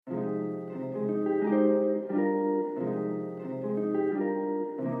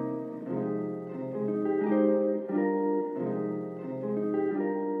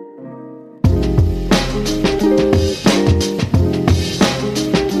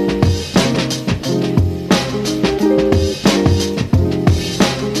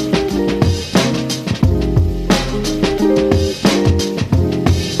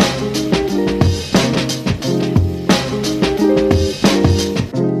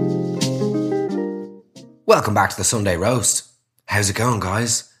Welcome back to the Sunday Roast. How's it going,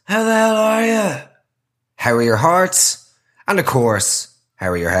 guys? How the hell are you? How are your hearts? And of course, how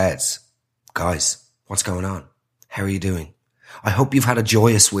are your heads? Guys, what's going on? How are you doing? I hope you've had a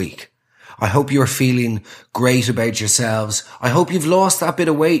joyous week. I hope you're feeling great about yourselves. I hope you've lost that bit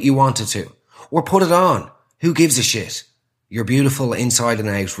of weight you wanted to. Or put it on. Who gives a shit? You're beautiful inside and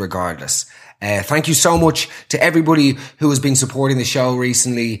out regardless. Thank you so much to everybody who has been supporting the show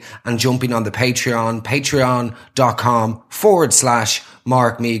recently and jumping on the Patreon,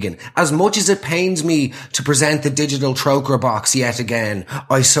 patreon.com/Mark Megan. As much as it pains me to present the digital troker box yet again,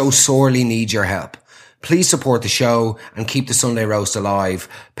 I so sorely need your help. Please support the show and keep the Sunday Roast alive.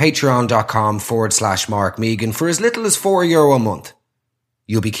 Patreon.com/Mark Megan for as little as €4 a month.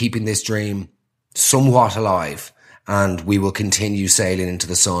 You'll be keeping this dream somewhat alive, and we will continue sailing into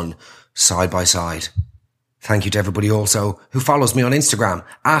the sun side by side. Thank you to everybody also who follows me on Instagram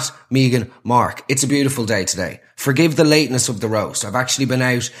at Megan Mark. It's a beautiful day today. Forgive the lateness of the roast. I've actually been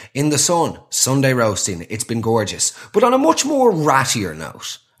out in the sun, Sunday roasting. It's been gorgeous. But on a much more rattier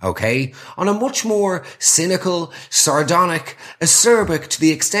note, okay? On a much more cynical, sardonic, acerbic, to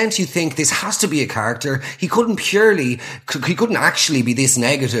the extent you think this has to be a character. He couldn't actually be this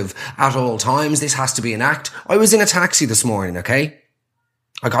negative at all times. This has to be an act. I was in a taxi this morning, okay?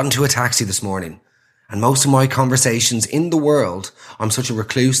 I got into a taxi this morning, and most of my conversations in the world, I'm such a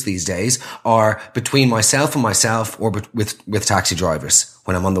recluse these days, are between myself or with taxi drivers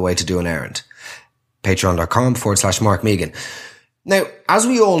when I'm on the way to do an errand. Patreon.com/Mark Megan. Now, as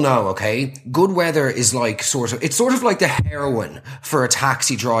we all know, okay, good weather is like it's sort of like the heroin for a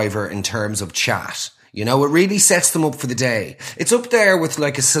taxi driver in terms of chat. You know, it really sets them up for the day. It's up there with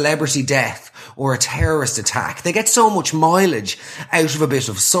like a celebrity death or a terrorist attack. They get so much mileage out of a bit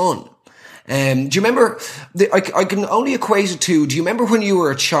of sun. Do you remember, I can only equate it to, do you remember when you were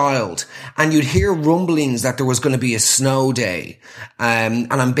a child and you'd hear rumblings that there was going to be a snow day?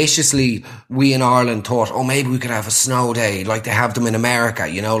 And ambitiously, we in Ireland thought, oh, maybe we could have a snow day like they have them in America,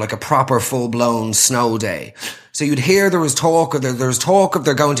 you know, like a proper full-blown snow day. So you'd hear there was talk of there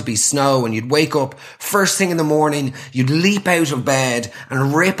going to be snow, and you'd wake up first thing in the morning, you'd leap out of bed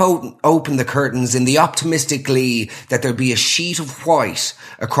and rip open the curtains in the optimistic glee that there'd be a sheet of white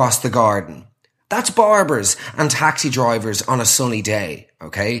across the garden. That's barbers and taxi drivers on a sunny day,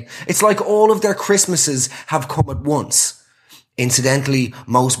 okay? It's like all of their Christmases have come at once. Incidentally,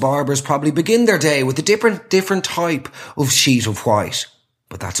 most barbers probably begin their day with a different type of sheet of white,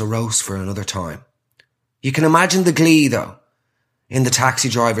 but that's a roast for another time. You can imagine the glee, though, in the taxi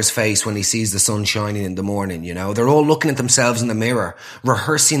driver's face when he sees the sun shining in the morning, you know. They're all looking at themselves in the mirror,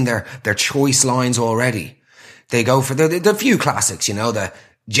 rehearsing their choice lines already. They go for the few classics, you know, the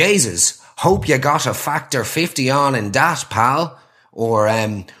Jesus, hope you got a factor 50 on in that, pal. Or,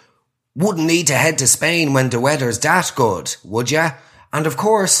 wouldn't need to head to Spain when the weather's that good, would ya? And of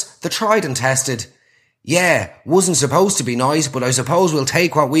course, the tried and tested, yeah, wasn't supposed to be nice, but I suppose we'll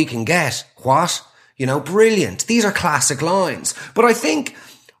take what we can get. What? You know, brilliant. These are classic lines. But I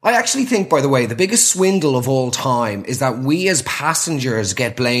actually think, by the way, the biggest swindle of all time is that we as passengers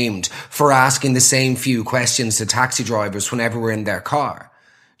get blamed for asking the same few questions to taxi drivers whenever we're in their car.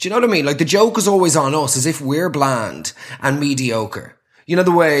 Do you know what I mean? Like, the joke is always on us as if we're bland and mediocre. You know,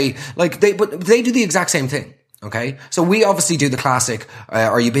 the way, like, they do the exact same thing. Okay, so we obviously do the classic,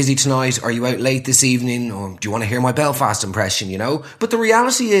 are you busy tonight? Are you out late this evening? Or do you want to hear my Belfast impression, you know? But the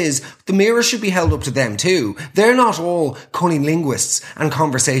reality is, the mirror should be held up to them too. They're not all cunning linguists and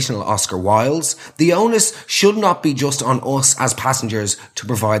conversational Oscar Wildes. The onus should not be just on us as passengers to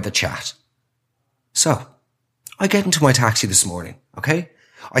provide the chat. So, I get into my taxi this morning, okay?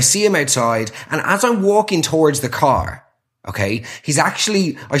 I see him outside, and as I'm walking towards the car, okay, he's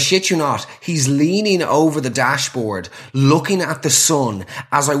actually, I shit you not, he's leaning over the dashboard, looking at the sun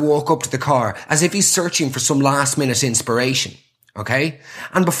as I walk up to the car, as if he's searching for some last minute inspiration, okay?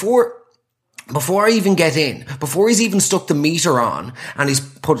 And before I even get in, before he's even stuck the meter on and he's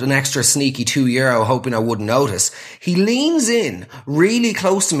put an extra sneaky €2 hoping I wouldn't notice, he leans in really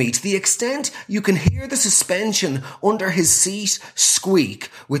close to me to the extent you can hear the suspension under his seat squeak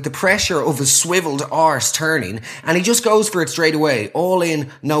with the pressure of his swiveled arse turning, and he just goes for it straight away, all in,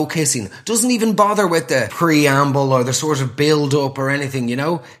 no kissing. Doesn't even bother with the preamble or the sort of build up or anything, you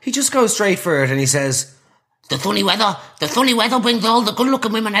know? He just goes straight for it and he says, The sunny weather brings all the good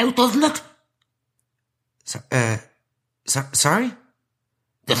looking women out, doesn't it? Sorry?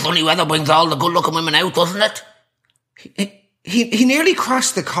 The sunny weather brings all the good-looking women out, doesn't it? He nearly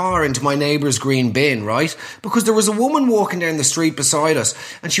crashed the car into my neighbour's green bin, right? Because there was a woman walking down the street beside us,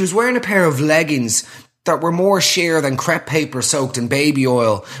 and she was wearing a pair of leggings that were more sheer than crepe paper soaked in baby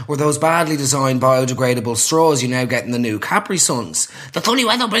oil, or those badly designed biodegradable straws you now get in the new Capri Suns. The sunny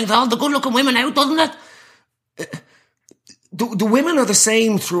weather brings all the good-looking women out, doesn't it? The women are the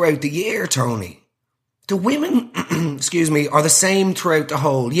same throughout the year, Tony. The women, excuse me, are the same throughout the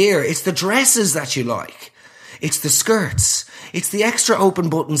whole year. It's the dresses that you like. It's the skirts. It's the extra open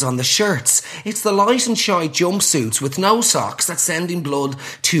buttons on the shirts. It's the light and shite jumpsuits with no socks that's sending blood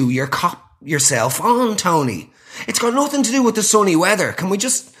to yourself on, Tony. It's got nothing to do with the sunny weather. Can we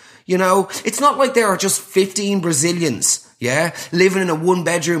just, it's not like there are just 15 Brazilians, living in a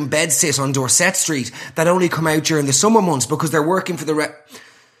one-bedroom bedsit on Dorset Street that only come out during the summer months because they're working for the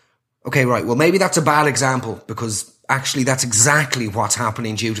Okay, right, well maybe that's a bad example because actually that's exactly what's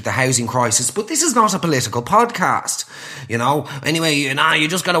happening due to the housing crisis, but this is not a political podcast, Anyway, you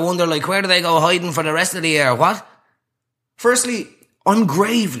just gotta wonder, where do they go hiding for the rest of the year, what? Firstly, I'm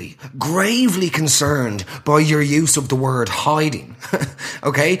gravely concerned by your use of the word hiding,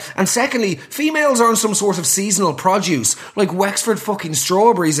 okay? And secondly, females aren't some sort of seasonal produce like Wexford fucking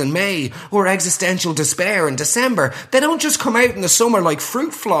strawberries in May or existential despair in December. They don't just come out in the summer like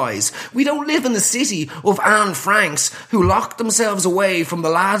fruit flies. We don't live in the city of Anne Franks who locked themselves away from the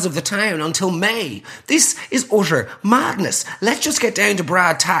lads of the town until May. This is utter madness. Let's just get down to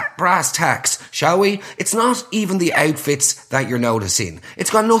brass tacks, shall we? It's not even the outfits that you're noticing. It's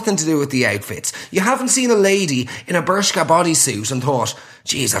got nothing to do with the outfits. You haven't seen a lady in a Bershka bodysuit and thought,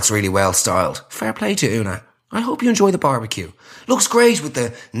 geez, that's really well styled. Fair play to Una. I hope you enjoy the barbecue. Looks great with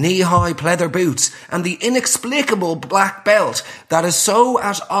the knee-high pleather boots and the inexplicable black belt that is so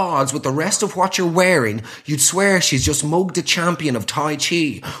at odds with the rest of what you're wearing, you'd swear she's just mugged a champion of Tai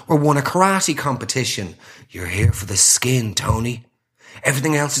Chi or won a karate competition. You're here for the skin, Tony.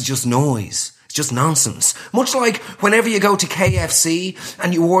 Everything else is just noise. It's just nonsense. Much like whenever you go to KFC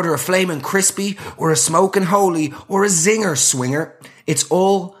and you order a flaming crispy or a smoking holy or a zinger swinger, it's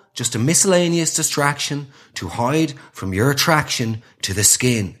all just a miscellaneous distraction to hide from your attraction to the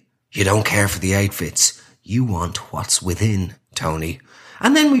skin. You don't care for the outfits. You want what's within, Tony.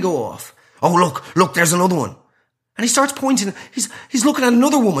 And then we go off. Oh, look, there's another one. And he starts pointing, he's looking at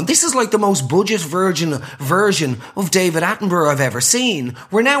another woman. This is like the most budget version of David Attenborough I've ever seen.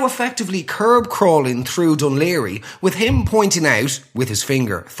 We're now effectively curb crawling through Dunleary with him pointing out, with his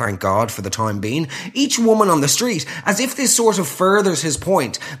finger, thank God for the time being, each woman on the street, as if this sort of furthers his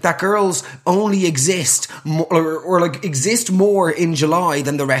point that girls only exist exist more in July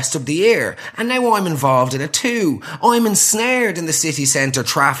than the rest of the year. And now I'm involved in it too. I'm ensnared in the city centre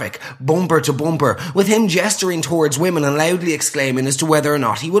traffic, bumper to bumper, with him gesturing towards women and loudly exclaiming as to whether or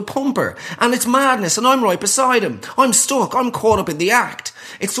not he would pump her. And it's madness, and I'm right beside him. I'm stuck. I'm caught up in the act.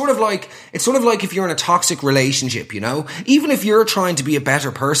 It's sort of like if you're in a toxic relationship, Even if you're trying to be a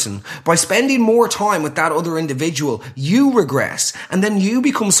better person, by spending more time with that other individual, you regress, and then you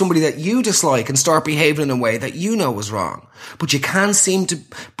become somebody that you dislike and start behaving in a way that you know is wrong. But you can't seem to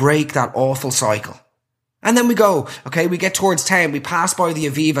break that awful cycle. And then we get towards town, we pass by the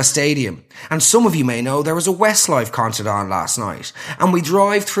Aviva Stadium, and some of you may know there was a Westlife concert on last night, and we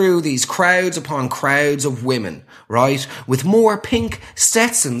drive through these crowds upon crowds of women, right, with more pink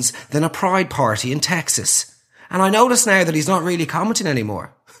Stetsons than a pride party in Texas. And I notice now that he's not really commenting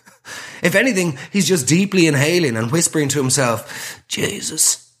anymore. If anything, he's just deeply inhaling and whispering to himself,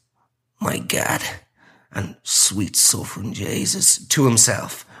 Jesus, my God, and sweet suffering Jesus, to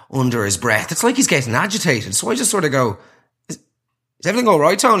himself. Under his breath. It's like he's getting agitated. So I just sort of go, is everything all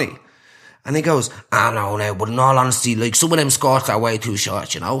right, Tony? And he goes, no, but in all honesty, some of them skirts are way too short,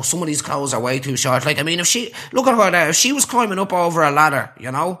 Some of these clothes are way too short. Look at her there. If she was climbing up over a ladder,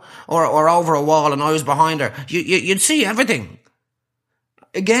 or over a wall and I was behind her, you'd see everything.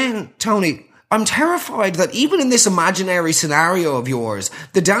 Again, Tony, I'm terrified that even in this imaginary scenario of yours,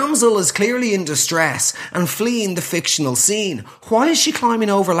 the damsel is clearly in distress and fleeing the fictional scene. Why is she climbing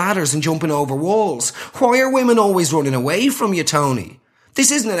over ladders and jumping over walls? Why are women always running away from you, Tony?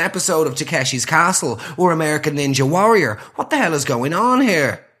 This isn't an episode of Takeshi's Castle or American Ninja Warrior. What the hell is going on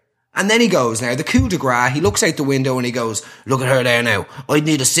here? And then he goes now, the coup de grace, he looks out the window and he goes, look at her there now. I'd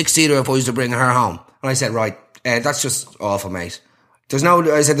need a 6-seater if I was to bring her home. And I said, right, that's just awful, mate. There's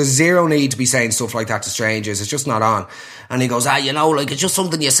zero need to be saying stuff like that to strangers. It's just not on. And he goes, it's just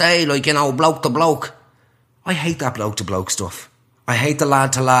something you say, bloke to bloke. I hate that bloke to bloke stuff. I hate the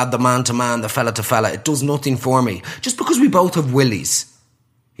lad to lad, the man to man, the fella to fella. It does nothing for me. Just because we both have willies,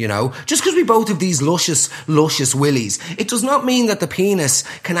 just because we both have these luscious willies, it does not mean that the penis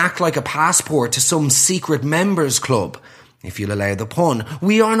can act like a passport to some secret members club. If you'll allow the pun,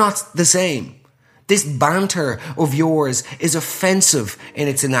 we are not the same. This banter of yours is offensive in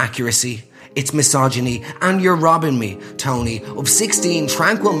its inaccuracy. It's misogyny, and you're robbing me, Tony, of 16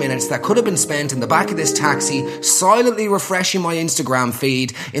 tranquil minutes that could have been spent in the back of this taxi, silently refreshing my Instagram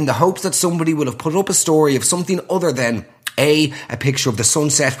feed in the hopes that somebody would have put up a story of something other than A, a picture of the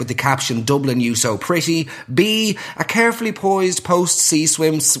sunset with the caption, Dublin, you so pretty. B, a carefully poised post-sea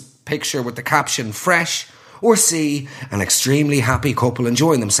swim picture with the caption, fresh. Or C, an extremely happy couple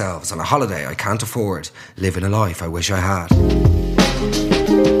enjoying themselves on a holiday I can't afford, living a life I wish I had.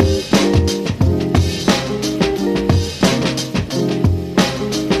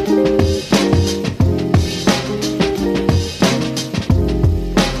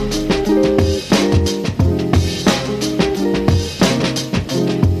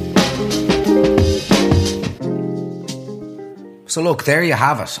 So look, there you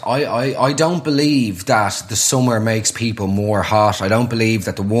have it. I don't believe that the summer makes people more hot. I don't believe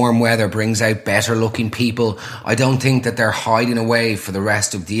that the warm weather brings out better looking people. I don't think that they're hiding away for the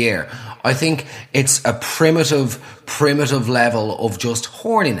rest of the year. I think it's a primitive level of just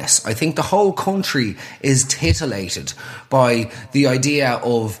horniness. I think the whole country is titillated by the idea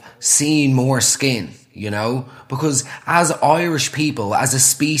of seeing more skin. You know, because as Irish people, as a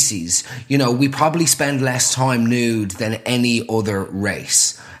species, you know, we probably spend less time nude than any other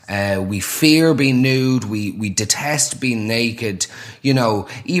race. We fear being nude. We detest being naked. You know,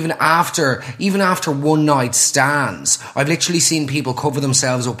 even after one night stands, I've literally seen people cover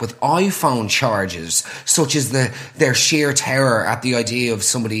themselves up with iPhone charges, such as their sheer terror at the idea of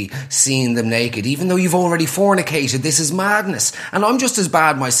somebody seeing them naked. Even though you've already fornicated, this is madness. And I'm just as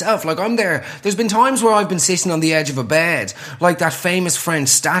bad myself. Like, I'm there. There's been times where I've been sitting on the edge of a bed, like that famous French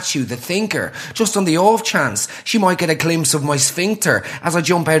statue, the Thinker, just on the off chance she might get a glimpse of my sphincter as I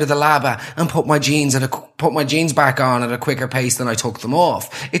jump out of the lava and put my jeans back on at a quicker pace than I took them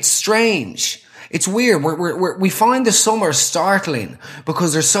off. It's strange. It's weird. We find the summer startling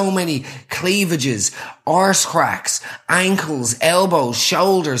because there's so many cleavages, arse cracks, ankles, elbows,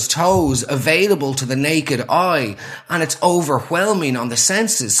 shoulders, toes available to the naked eye, and it's overwhelming on the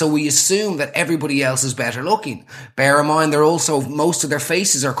senses. So we assume that everybody else is better looking. Bear in mind, most of their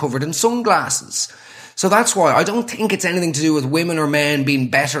faces are covered in sunglasses. So that's why I don't think it's anything to do with women or men being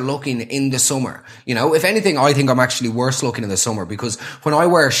better looking in the summer. You know, if anything, I think I'm actually worse looking in the summer because when I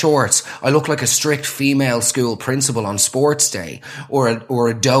wear shorts, I look like a strict female school principal on sports day or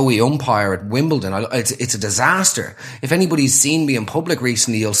a doughy umpire at Wimbledon. It's a disaster. If anybody's seen me in public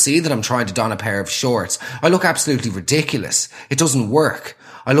recently, you'll see that I'm trying to don a pair of shorts. I look absolutely ridiculous. It doesn't work.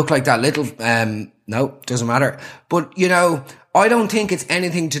 I look like that little, no, doesn't matter. But, you know, I don't think it's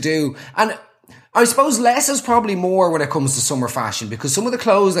anything to do, and I suppose less is probably more when it comes to summer fashion because some of the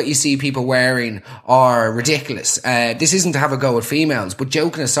clothes that you see people wearing are ridiculous. This isn't to have a go at females, but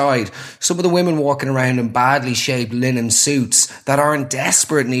joking aside, some of the women walking around in badly shaped linen suits that are in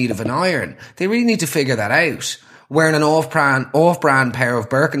desperate need of an iron, they really need to figure that out. Wearing an off-brand pair of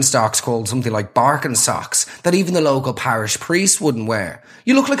Birkenstocks called something like Barkin socks that even the local parish priest wouldn't wear.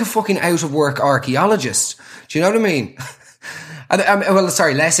 You look like a fucking out-of-work archaeologist. Do you know what I mean? Well,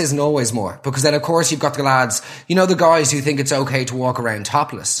 sorry, less isn't always more, because then of course you've got the lads, you know, the guys who think it's okay to walk around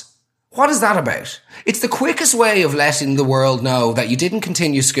topless. What is that about? It's the quickest way of letting the world know that you didn't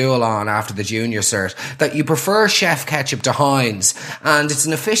continue school on after the junior cert, that you prefer Chef Ketchup to Heinz, and it's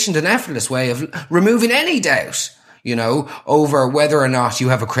an efficient and effortless way of removing any doubt, you know, over whether or not you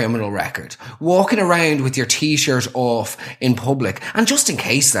have a criminal record. Walking around with your t-shirt off in public, and just in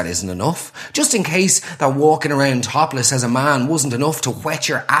case that isn't enough, just in case that walking around topless as a man wasn't enough to whet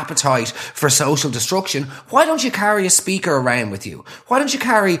your appetite for social destruction, why don't you carry a speaker around with you? Why don't you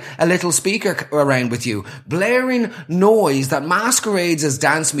carry a little speaker around with you, blaring noise that masquerades as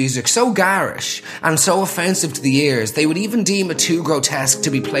dance music so garish and so offensive to the ears, they would even deem it too grotesque to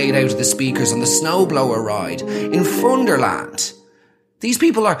be played out of the speakers on the snowblower ride in Funderland. These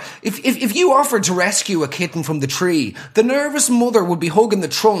people are, if you offered to rescue a kitten from the tree, the nervous mother would be hugging the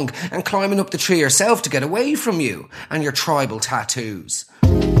trunk and climbing up the tree herself to get away from you and your tribal tattoos.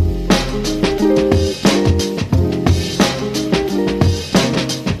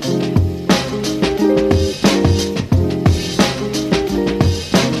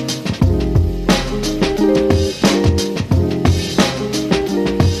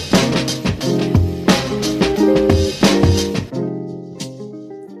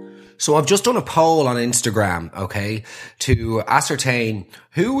 So I've just done a poll on Instagram, okay, to ascertain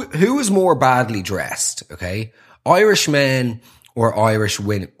who is more badly dressed, okay, Irish men or Irish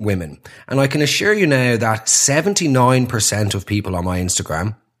women. And I can assure you now that 79% of people on my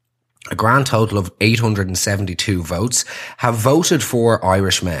Instagram, a grand total of 872 votes, have voted for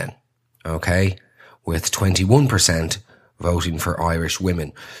Irish men, okay, with 21% voting for Irish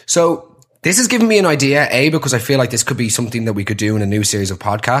women. So This has given me an idea, A, because I feel like this could be something that we could do in a new series of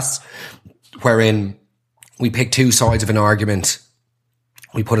podcasts, wherein we pick two sides of an argument,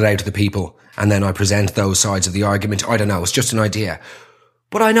 we put it out to the people, and then I present those sides of the argument. I don't know, it's just an idea.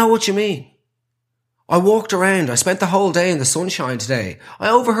 But I know what you mean. I walked around, I spent the whole day in the sunshine today. I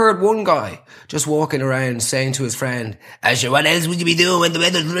overheard one guy just walking around saying to his friend, Asher, what else would you be doing when the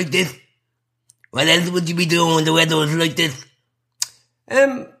weather's like this? What else would you be doing when the weather was like this?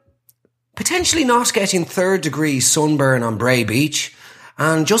 Potentially not getting 3rd degree sunburn on Bray Beach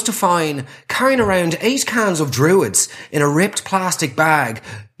and justifying carrying around 8 cans of Druids in a ripped plastic bag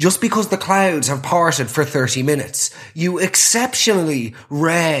just because the clouds have parted for 30 minutes. You exceptionally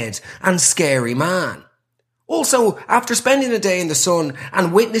red and scary man. Also, after spending a day in the sun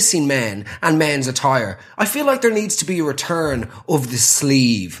and witnessing men and men's attire, I feel like there needs to be a return of the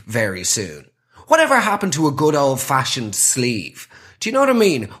sleeve very soon. Whatever happened to a good old-fashioned sleeve? Do you know what I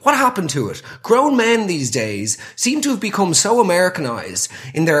mean? What happened to it? Grown men these days seem to have become so Americanized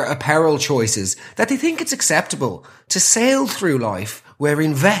in their apparel choices that they think it's acceptable to sail through life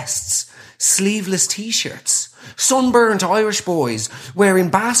wearing vests, sleeveless t-shirts, sunburnt Irish boys wearing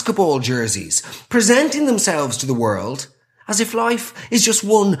basketball jerseys, presenting themselves to the world as if life is just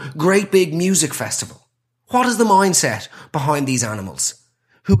one great big music festival. What is the mindset behind these animals?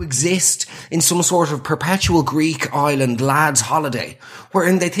 Who exist in some sort of perpetual Greek island lads holiday,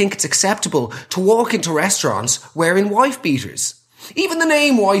 wherein they think it's acceptable to walk into restaurants wearing wife beaters. Even the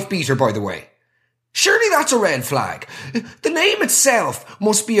name wife beater, by the way. Surely that's a red flag. The name itself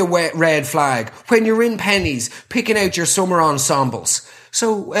must be a red flag when you're in Penny's picking out your summer ensembles.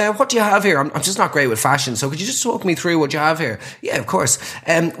 So, what do you have here? I'm just not great with fashion, so could you just talk me through what you have here? Yeah, of course.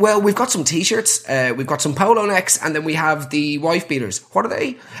 Well, we've got some t-shirts, we've got some polo necks, and then we have the wife beaters. What are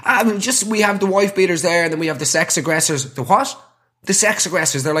they? We have the wife beaters there, and then we have the sex aggressors. The what? The sex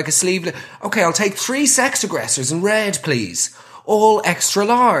aggressors. They're like a sleeve. Okay, I'll take 3 sex aggressors in red, please. All extra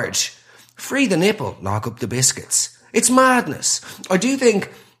large. Free the nipple, lock up the biscuits. It's madness. I think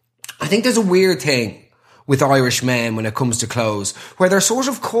there's a weird thing with Irish men when it comes to clothes, where they're sort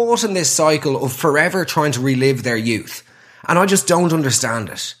of caught in this cycle of forever trying to relive their youth. And I just don't understand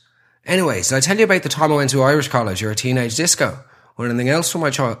it. Anyway, so I tell you about the time I went to Irish college or a teenage disco or anything else for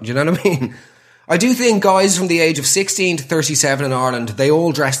my child. Do you know what I mean? I do think guys from the age of 16 to 37 in Ireland, they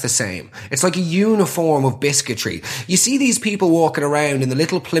all dress the same. It's like a uniform of biscuitry. You see these people walking around in the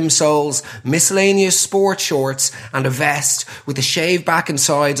little plimsolls, miscellaneous sport shorts and a vest with the shaved back and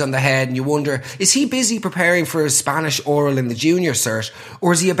sides on the head, and you wonder, is he busy preparing for his Spanish oral in the junior cert,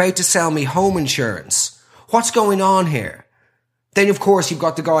 or is he about to sell me home insurance? What's going on here? Then, of course, you've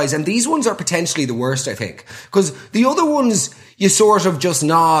got the guys, and these ones are potentially the worst, I think. Because the other ones, you sort of just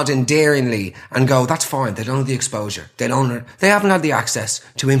nod endearingly and go, that's fine, they don't have the exposure. They haven't had the access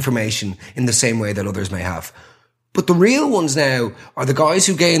to information in the same way that others may have. But the real ones now are the guys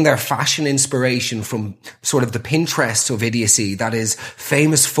who gain their fashion inspiration from sort of the Pinterest of idiocy, that is,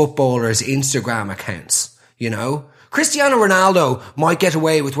 famous footballers' Instagram accounts, you know? Cristiano Ronaldo might get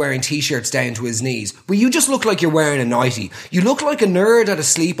away with wearing t-shirts down to his knees, but you just look like you're wearing a nightie. You look like a nerd at a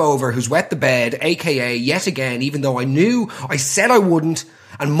sleepover who's wet the bed, aka yet again, even though I said I wouldn't,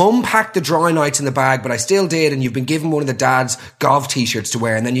 and mum packed the dry nights in the bag, but I still did, and you've been given one of the dad's Gov t-shirts to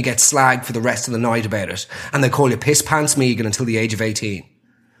wear, and then you get slagged for the rest of the night about it, and they call you Piss Pants Megan until the age of 18.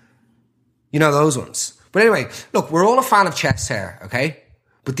 You know those ones. But anyway, look, we're all a fan of chest hair, okay?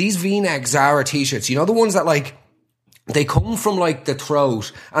 But these V-neck Zara t-shirts, you know the ones that they come from the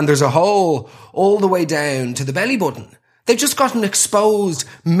throat and there's a hole all the way down to the belly button. They've just got an exposed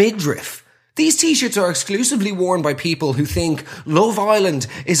midriff. These t-shirts are exclusively worn by people who think Love Island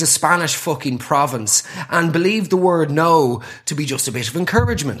is a Spanish fucking province and believe the word no to be just a bit of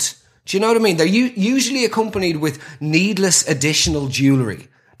encouragement. Do you know what I mean? They're usually accompanied with needless additional jewellery.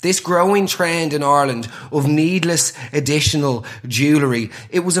 This growing trend in Ireland of needless additional jewellery,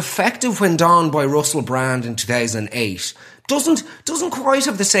 it was effective when donned by Russell Brand in 2008. Doesn't quite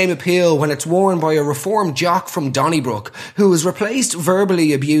have the same appeal when it's worn by a reformed jock from Donnybrook who has replaced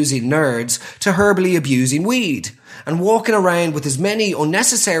verbally abusing nerds to herbally abusing weed and walking around with as many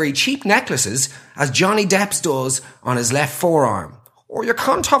unnecessary cheap necklaces as Johnny Depp's does on his left forearm. Or you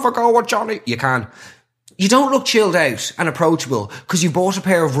can't have a go at Johnny. You can. You don't look chilled out and approachable because you bought a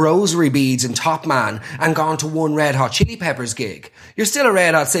pair of rosary beads in Top Man and gone to one Red Hot Chili Peppers gig. You're still a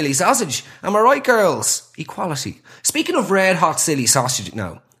red hot silly sausage. Am I right, girls? Equality. Speaking of red hot silly sausage,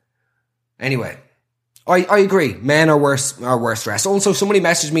 no. Anyway, I agree. Men are worse dressed. Also, somebody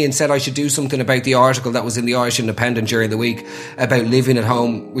messaged me and said I should do something about the article that was in the Irish Independent during the week about living at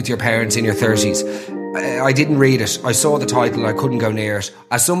home with your parents in your 30s. I didn't read it. I saw the title. I couldn't go near it.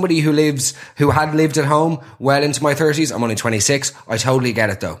 As somebody who had lived at home well into my 30s, I'm only 26. I totally get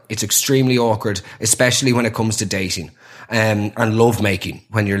it though. It's extremely awkward, especially when it comes to dating. And love making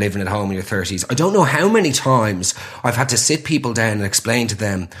when you're living at home in your 30s. I don't know how many times I've had to sit people down and explain to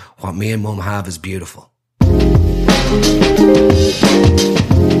them what me and mum have is beautiful.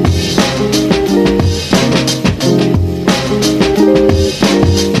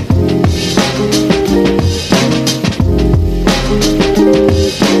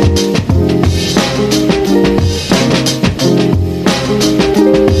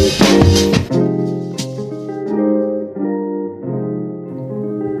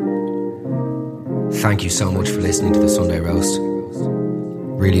 Thank you so much for listening to the Sunday Roast.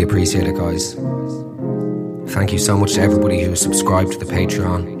 Really appreciate it, guys. Thank you so much to everybody who subscribed to the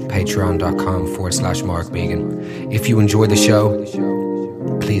Patreon, patreon.com/Mark Megan. If you enjoy the show,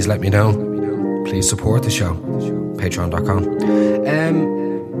 please let me know. Please support the show, patreon.com.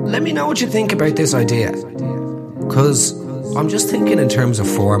 Let me know what you think about this idea, because I'm just thinking in terms of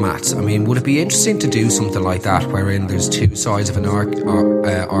formats. I mean, would it be interesting to do something like that, wherein there's two sides of an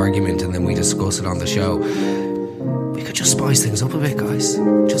argument and then we discuss it on the show? We could just spice things up a bit, guys.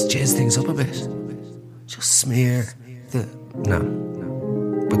 Just jizz things up a bit. Just smear the... No.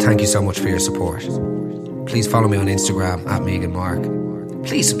 But thank you so much for your support. Please follow me on Instagram @MeganMark.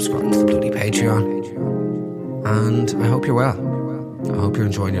 Please subscribe to the bloody Patreon. And I hope you're well. I hope you're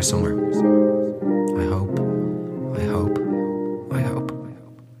enjoying your summer. I hope.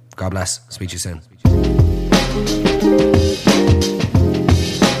 God bless. Speak to you soon.